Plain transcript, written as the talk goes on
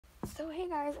So hey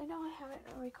guys, I know I haven't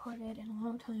recorded in a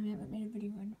long time, I haven't made a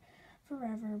video in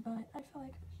forever, but I feel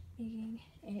like making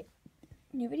a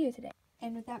new video today.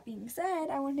 And with that being said,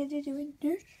 I wanted to do a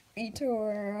nursery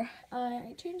tour.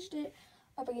 I changed it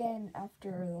up again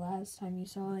after the last time you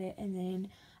saw it, and then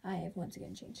I have once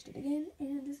again changed it again,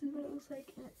 and this is what it looks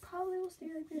like, and it probably will stay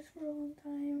like this for a long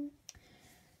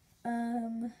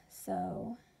time.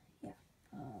 So yeah,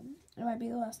 it might be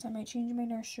the last time I change my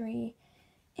nursery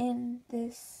in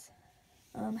this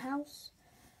house,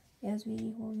 as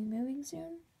we will be moving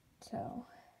soon. So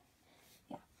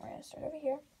yeah, we're gonna start over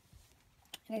here.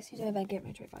 And I see if I get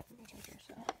my tripod and my charger.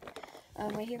 So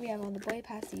right here we have all the boy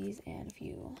passies and a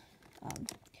few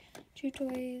chew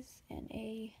toys and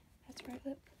a pacifier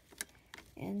clip.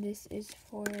 And this is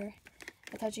for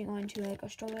attaching onto like a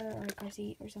stroller or a car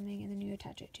seat or something, and then you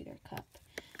attach it to their cup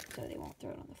so they won't throw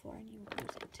it on the floor and you won't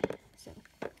lose it. So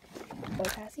boy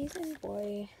passies and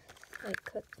boy like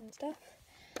clips and stuff.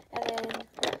 And then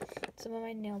some of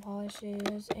my nail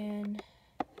polishes, and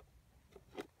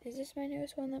is this my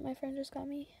newest one that my friend just got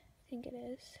me? I think it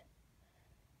is.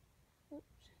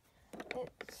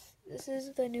 Oops. This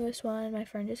is the newest one my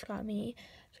friend just got me.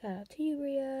 Shout out to you,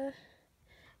 Bria.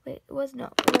 Wait, it wasn't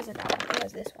that one. It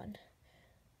was this one.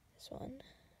 This one.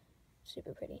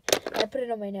 Super pretty. I put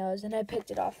it on my nose and I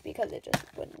picked it off because it just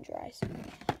wouldn't dry. So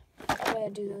I'm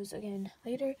going to do those again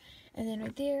later. And then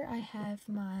right there I have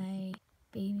my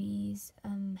baby's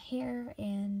hair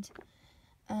and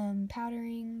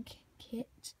powdering kit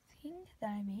thing that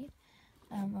I made.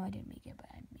 Well, I didn't make it, but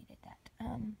I made it that.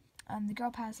 The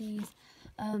girl passies,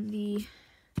 the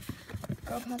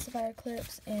girl pacifier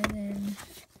clips, and then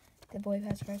the boy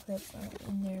pacifier clips are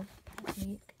in their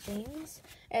passy things.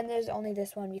 And there's only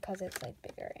this one because it's like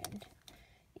bigger, and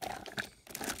yeah.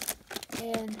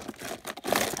 And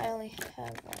I only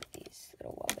have one of these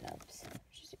little woven ups,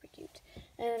 which is super cute.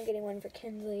 And I'm getting one for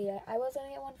Kinsley. I was going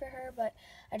to get one for her, but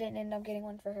I didn't end up getting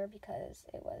one for her because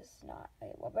it was not a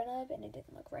woven up and it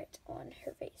didn't look right on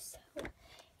her face. So,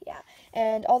 yeah.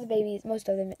 And all the babies, most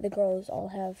of them, the girls all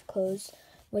have clothes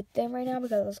with them right now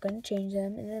because I was going to change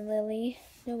them. And then Lily,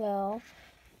 Noelle,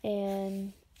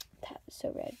 and that is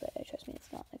so red, but trust me,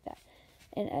 it's not like that,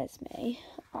 and Esme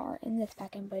are in this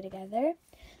pack and play together.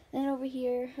 And over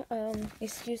here,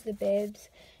 excuse the bibs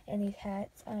and these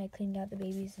hats. I cleaned out the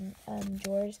babies'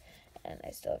 drawers, and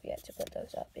I still have yet to put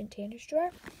those up in Tanner's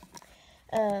drawer.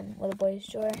 Well, the boys'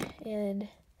 drawer, and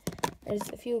there's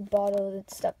a few bottles and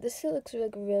stuff. This looks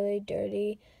like really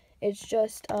dirty. It's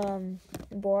just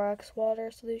borax water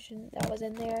solution that was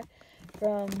in there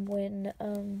from when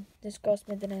this girl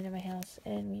spent the night at my house,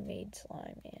 and we made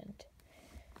slime. And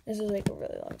this was like a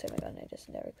really long time ago, and I just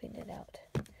never cleaned it out.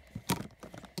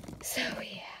 So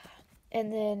yeah,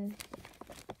 and then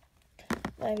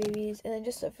my babies, and then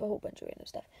just a whole bunch of random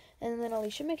stuff. And then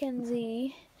Alicia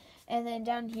Mackenzie, and then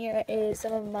down here is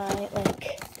some of my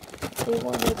like glue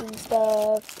warmers and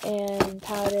stuff, and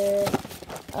powder,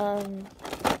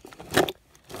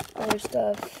 other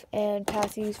stuff, and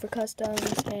passies for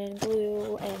customs, and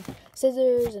glue, and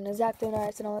scissors, and X-Acto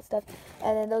knives, and all that stuff.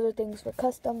 And then those are things for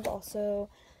customs also.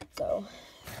 So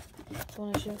I don't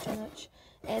want to show too much.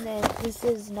 And then this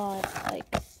is not like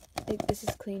this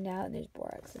is cleaned out, and there's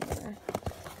borax in there,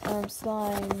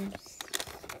 slimes,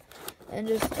 and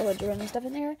just a bunch of random stuff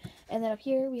in there. And then up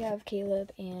here we have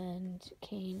Caleb and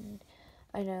Kane.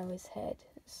 I know his head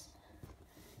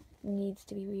needs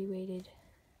to be re-rated.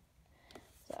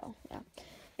 So yeah,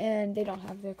 and they don't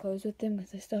have their clothes with them because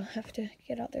they still have to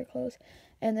get out their clothes.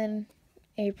 And then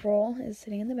April is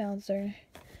sitting in the bouncer.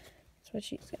 That's what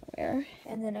she's gonna wear.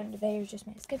 And then under there is just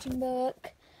my sketching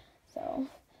book. So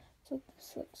that's what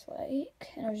this looks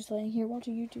like. And I was just laying here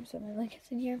watching YouTube, so my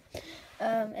blanket's in here.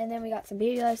 And then we got some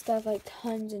baby life stuff, like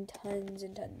tons and tons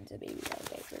and tons of baby life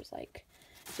diapers. Like,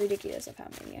 it's ridiculous of how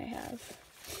many I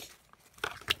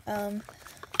have.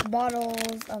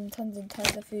 Bottles, tons and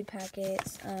tons of food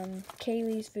packets,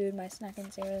 Kaylee's food, my snack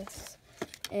and Sarah's,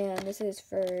 and this is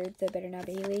for the Better Now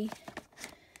Bailey.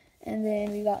 And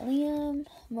then we got Liam,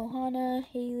 Mohana,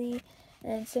 Haley,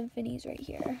 and Symphony's right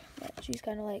here. But she's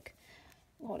kind of like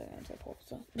holding on to the pole,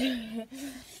 so.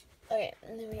 Okay,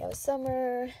 and then we have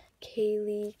Summer,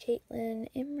 Kaylee, Caitlin,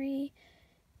 Emery,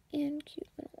 and cute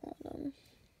little Autumn.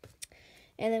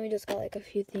 And then we just got like a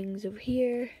few things over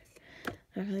here.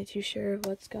 Not really too sure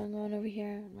what's going on over here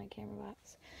in my camera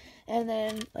box. And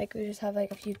then like we just have like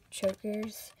a few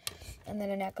chokers, and then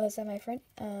a necklace that my friend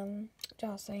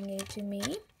Jocelyn gave to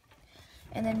me.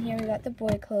 And then here we got the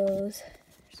boy clothes,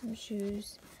 some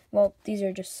shoes. Well, these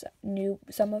are just new,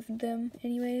 some of them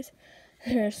anyways.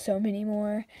 There's so many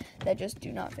more that just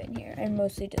do not fit in here, and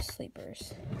mostly just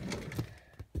sleepers.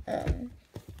 And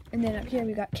And then up here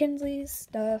we got Kinsley's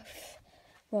stuff.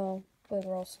 Well, boy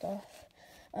girl stuff.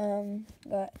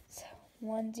 Got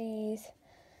onesies,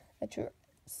 a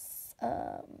dress,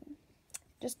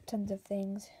 just tons of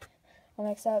things. I'll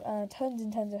mix up tons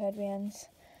and tons of headbands,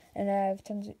 and I have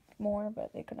tons more,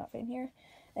 but they could not fit in here.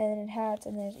 And then hats,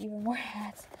 and there's even more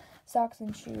hats, socks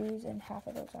and shoes, and half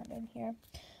of those aren't in here.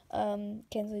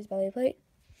 Kinsley's belly plate,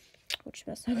 which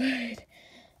smells so good.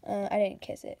 I didn't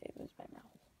kiss it, it was my mouth.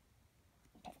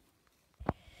 Okay.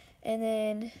 And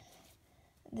then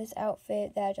this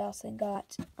outfit that Jocelyn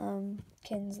got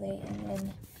Kinsley, and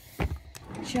then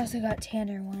she also got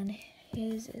Tanner one.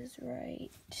 His is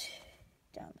right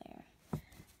down there,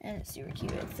 and it's super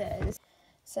cute. It says,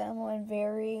 someone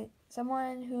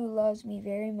who loves me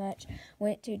very much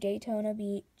went to Daytona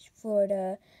Beach,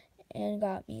 Florida, and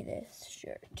got me this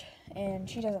shirt. And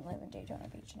she doesn't live in Daytona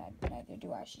Beach, and neither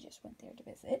do I. She just went there to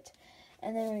visit.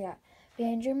 And then we got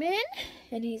Benjamin,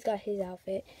 and he's got his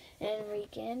outfit. And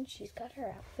Regan, she's got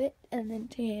her outfit. And then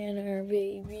Tanner,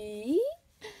 baby,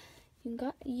 you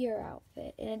got your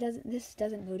outfit. And this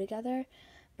doesn't go together,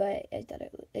 but I thought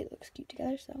it looks cute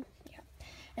together, so yeah.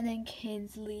 And then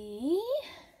Kinsley,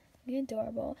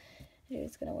 adorable.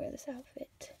 She's gonna wear this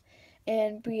outfit.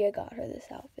 And Bria got her this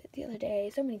outfit the other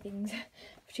day. So many things have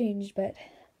changed, but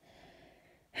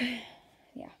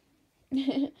yeah.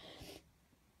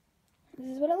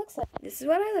 This is what it looks like. This is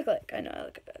what I look like. I know I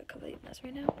look a complete mess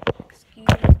right now. Excuse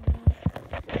me.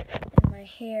 And my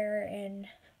hair and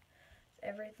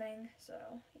everything. So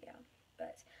yeah.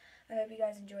 But I hope you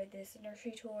guys enjoyed this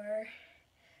nursery tour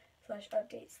 /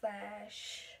 update /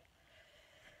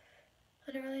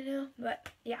 I don't really know. But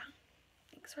yeah.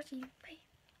 Thanks for watching. Bye.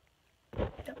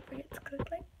 Don't forget to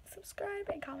click like, subscribe,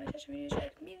 and comment section videos you'd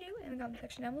like me to do in the comment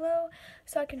section down below,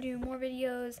 so I can do more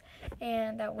videos,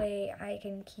 and that way I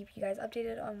can keep you guys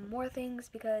updated on more things,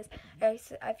 because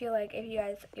I feel like if you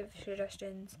guys give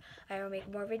suggestions, I will make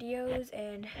more videos,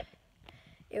 and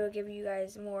it will give you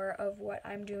guys more of what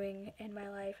I'm doing in my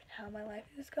life and how my life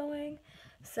is going.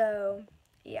 So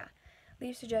yeah,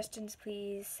 leave suggestions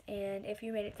please, and if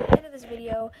you made it to the end of this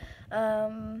video,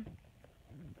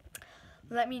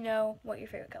 let me know what your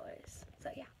favorite color is. So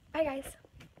yeah, bye guys.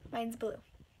 Mine's blue.